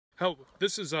Oh,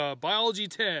 this is Biology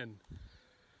 10.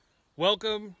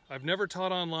 Welcome. I've never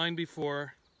taught online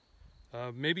before.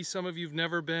 Maybe some of you've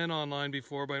never been online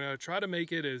before, but I'm going to try to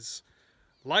make it as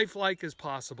lifelike as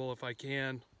possible if I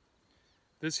can.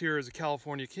 This here is a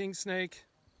California Kingsnake.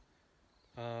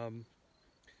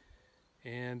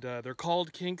 They're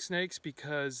called Kingsnakes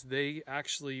because they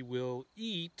actually will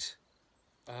eat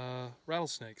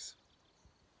rattlesnakes.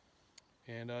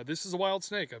 And this is a wild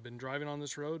snake. I've been driving on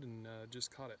this road and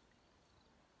just caught it.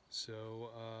 So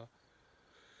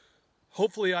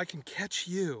hopefully I can catch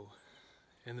you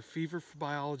in the fever for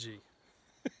biology.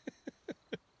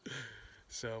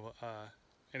 So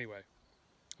anyway,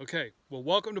 okay, well,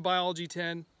 welcome to Biology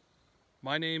 10.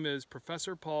 My name is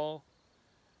Professor Paul,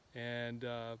 and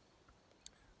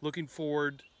looking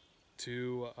forward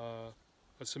to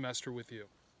a semester with you.